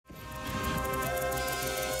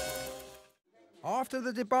After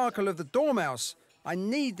the debacle of the dormouse, I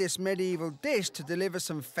need this medieval dish to deliver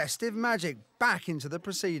some festive magic back into the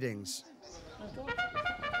proceedings.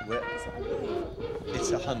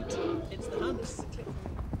 It's a hunt. It's the hunt.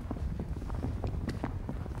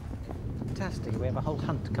 Fantastic. We have a whole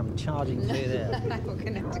hunt come charging through there. We're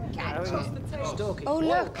going to have to catch it. Stalking. Oh,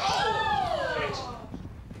 look.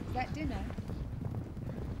 Is that dinner?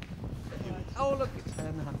 Oh, look.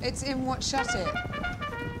 It's in what shut it.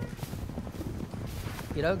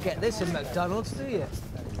 You don't get this in McDonald's, do you? Yeah,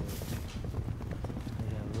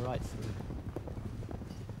 right through.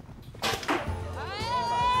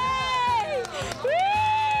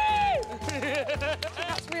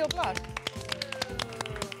 That's real blood.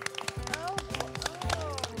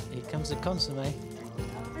 Here comes the consomme.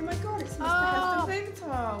 Oh my God, it's Mr. Heston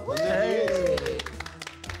Blumenthal. Hey.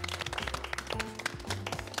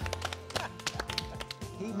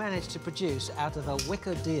 He managed to produce out of a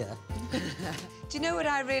wicker deer. Do you know what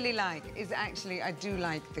I really like? Is actually, I do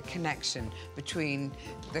like the connection between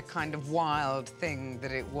the kind of wild thing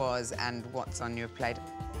that it was and what's on your plate.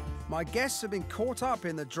 My guests have been caught up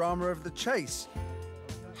in the drama of the chase.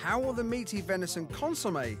 How will the meaty venison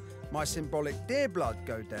consomme, my symbolic deer blood,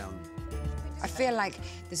 go down? I feel like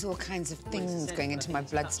there's all kinds of things going into my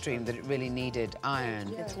bloodstream that it really needed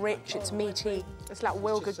iron. It's rich, it's meaty, it's like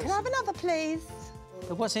Will Good. Can I have another, please?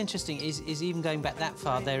 But what's interesting is even going back that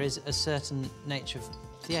far, there is a certain nature of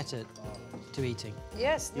theatre to eating.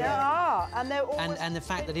 Yes, there are. And they're always... And the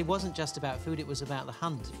fact that it wasn't just about food, it was about the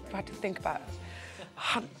hunt. I had to think about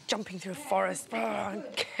jumping through a forest, and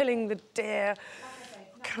killing the deer,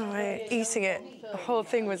 kind of eating it. The whole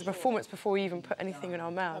thing was a performance before we even put anything in our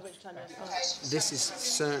mouth. This is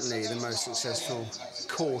certainly the most successful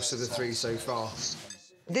course of the three so far.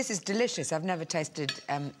 This is delicious. I've never tasted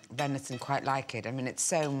venison quite like it. I mean, it's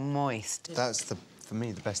so moist. That's, for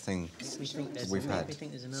me, the best thing we've had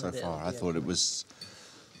so far. I thought it was...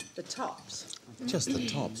 The tops. Just the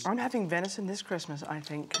tops. I'm having venison this Christmas, I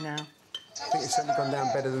think, now. I think it's certainly gone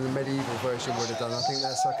down better than the medieval version would have done. I think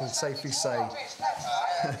that's, I can safely say,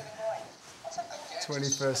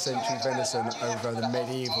 21st century venison over the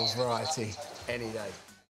medieval variety any day.